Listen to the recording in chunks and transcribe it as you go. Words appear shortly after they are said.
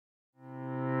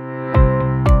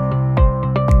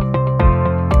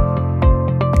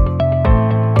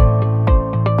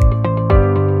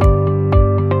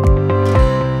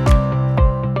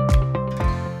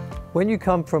When you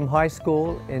come from high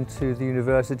school into the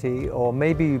university, or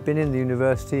maybe you've been in the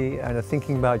university and are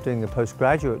thinking about doing a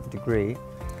postgraduate degree,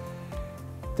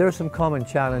 there are some common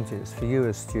challenges for you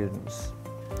as students.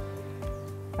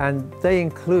 And they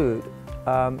include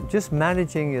just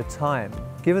managing your time.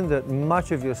 Given that much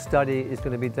of your study is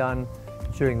going to be done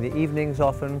during the evenings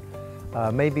often,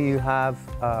 maybe you have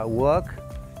work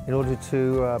in order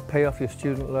to pay off your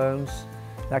student loans.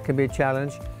 That can be a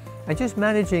challenge. And just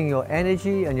managing your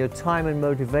energy and your time and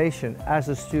motivation as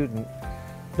a student,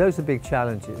 those are big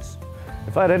challenges.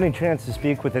 If I had any chance to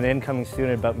speak with an incoming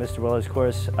student about Mr. Weller's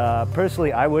course,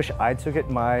 personally I wish I took it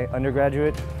in my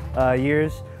undergraduate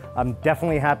years. I'm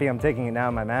definitely happy I'm taking it now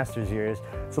in my master's years.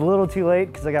 It's a little too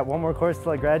late because I got one more course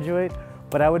till I graduate,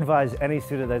 but I would advise any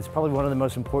student that it's probably one of the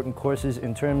most important courses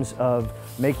in terms of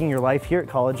making your life here at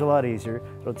college a lot easier.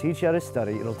 It'll teach you how to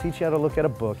study, it'll teach you how to look at a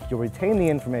book, you'll retain the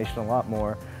information a lot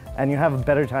more, and you have a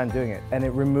better time doing it, and it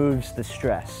removes the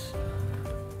stress.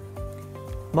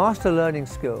 Master Learning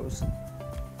Skills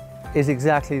is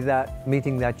exactly that,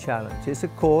 meeting that challenge. It's a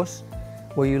course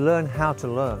where you learn how to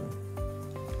learn.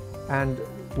 And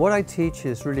what I teach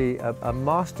is really a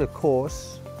master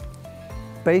course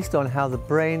based on how the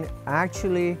brain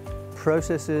actually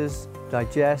processes,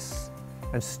 digests,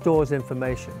 and stores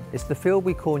information. It's the field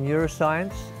we call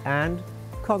neuroscience and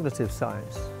cognitive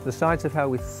science, the science of how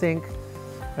we think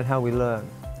and how we learn.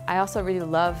 I also really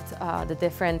loved the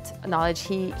different knowledge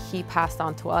he passed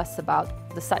on to us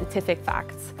about the scientific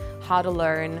facts, how to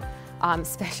learn,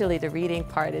 especially the reading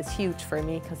part is huge for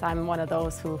me because I'm one of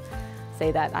those who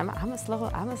say that I'm a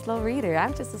slow reader.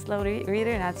 I'm just a slow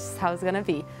reader, and that's just how it's going to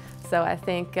be. So I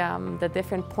think the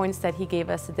different points that he gave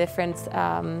us, the different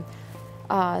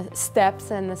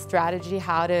steps and the strategy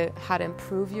how to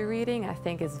improve your reading, I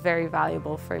think is very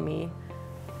valuable for me.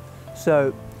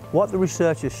 So what the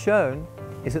research has shown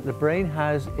is that the brain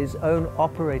has its own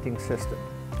operating system.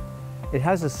 It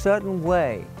has a certain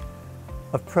way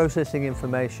of processing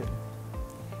information.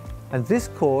 And this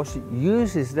course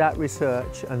uses that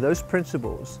research and those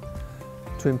principles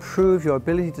to improve your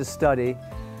ability to study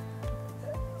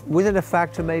within a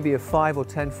factor maybe of 5 or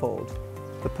 10-fold.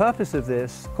 The purpose of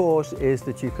this course is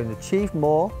that you can achieve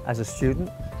more as a student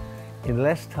in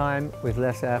less time with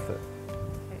less effort.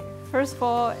 First of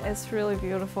all, it's really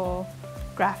beautiful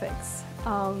graphics.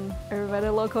 Everybody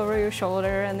look over your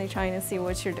shoulder and they're trying to see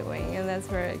what you're doing, and that's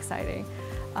very exciting.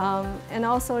 And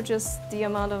also just the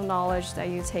amount of knowledge that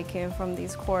you take in from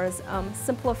these courses.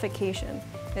 Simplification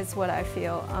is what I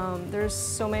feel. There's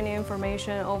so many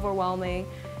information, overwhelming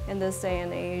in this day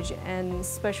and age, and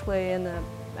especially in the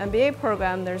MBA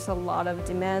program, there's a lot of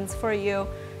demands for you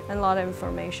and a lot of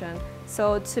information.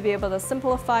 So to be able to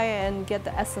simplify it and get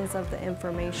the essence of the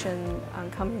information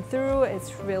coming through,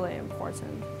 it's really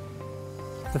important.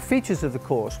 The features of the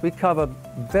course, we cover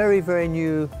very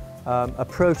new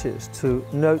approaches to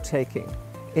note-taking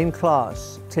in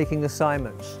class, taking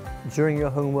assignments, during your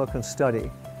homework and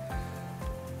study.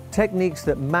 Techniques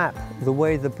that map the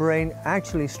way the brain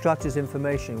actually structures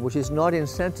information, which is not in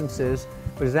sentences,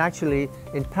 but is actually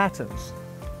in patterns.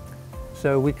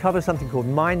 So we cover something called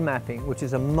mind mapping, which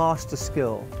is a master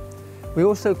skill. We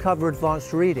also cover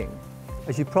advanced reading.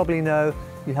 As you probably know,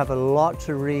 you have a lot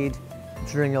to read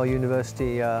during your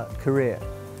university career.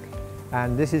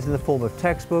 And this is in the form of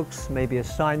textbooks, maybe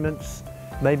assignments,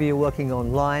 maybe you're working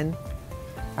online.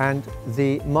 And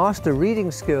the master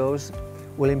reading skills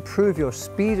will improve your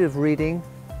speed of reading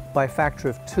by a factor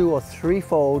of 2 or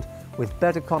 3-fold, with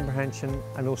better comprehension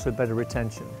and also better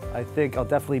retention. I think I'll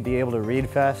definitely be able to read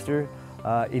faster.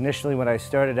 Initially when I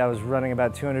started, I was running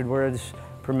about 200 words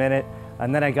per minute.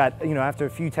 And then I got, after a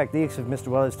few techniques of Mr.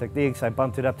 Weller's techniques, I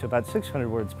bumped it up to about 600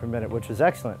 words per minute, which was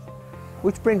excellent.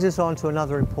 Which brings us on to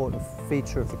another important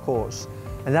feature of the course,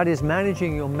 and that is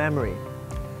managing your memory.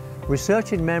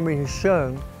 Research in memory has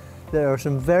shown there are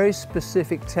some very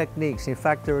specific techniques. In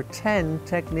fact, there are 10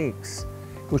 techniques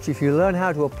which, if you learn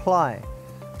how to apply,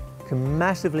 can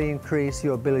massively increase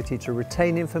your ability to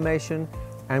retain information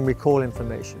and recall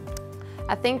information.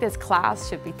 I think this class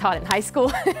should be taught in high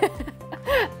school.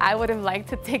 I would have liked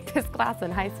to take this class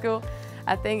in high school.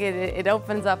 I think it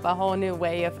opens up a whole new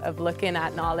way of looking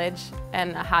at knowledge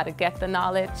and how to get the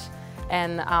knowledge,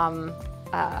 and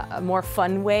a more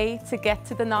fun way to get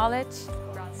to the knowledge.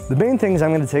 The main things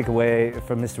I'm going to take away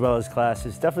from Mr. Weller's class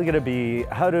is definitely going to be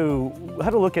how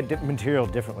to look at material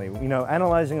differently.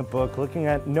 Analyzing a book,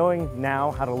 knowing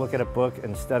now how to look at a book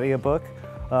and study a book,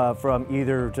 from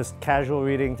either just casual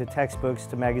reading to textbooks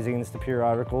to magazines to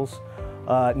periodicals.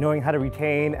 Knowing how to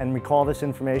retain and recall this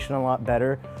information a lot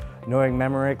better. knowing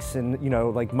Memorex and,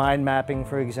 like mind mapping,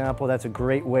 for example. That's a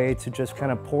great way to just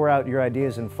kind of pour out your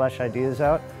ideas and flesh ideas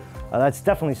out. That's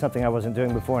definitely something I wasn't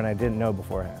doing before and I didn't know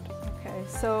beforehand. Okay,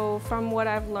 so from what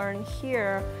I've learned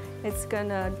here, it's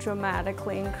gonna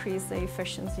dramatically increase the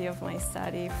efficiency of my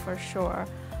study for sure.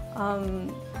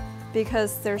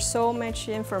 Because there's so much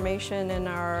information in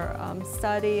our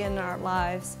study, in our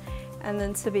lives, and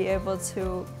then to be able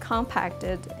to compact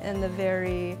it in a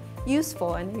very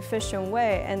useful and efficient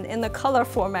way, and in the color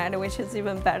format, which is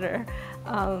even better,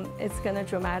 it's going to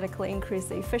dramatically increase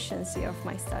the efficiency of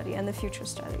my study and the future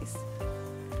studies.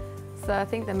 So I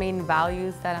think the main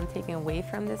values that I'm taking away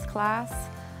from this class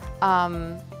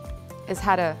is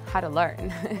how to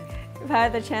learn. If I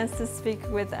had the chance to speak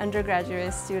with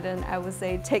undergraduate students, I would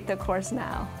say take the course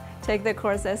now. Take the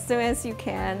course as soon as you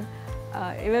can,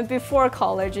 even before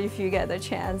college if you get the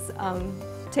chance,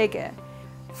 take it.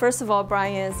 First of all,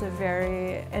 Brian is a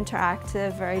very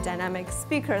interactive, very dynamic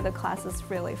speaker. The class is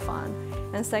really fun.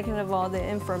 And second of all, the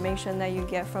information that you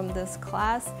get from this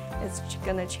class is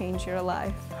going to change your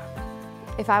life.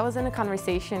 If I was in a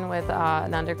conversation with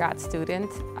an undergrad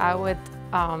student, I would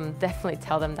definitely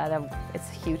tell them that it's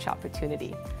a huge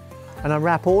opportunity. And I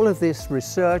wrap all of this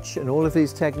research and all of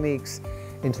these techniques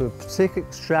into a particular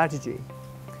strategy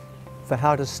for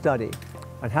how to study,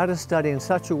 and how to study in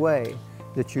such a way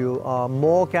that you are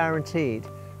more guaranteed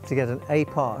to get an A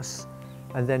pass,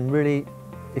 and then really,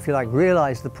 if you like,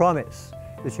 realize the promise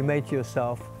that you made to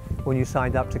yourself when you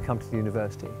signed up to come to the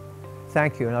university.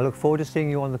 Thank you, and I look forward to seeing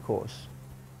you on the course.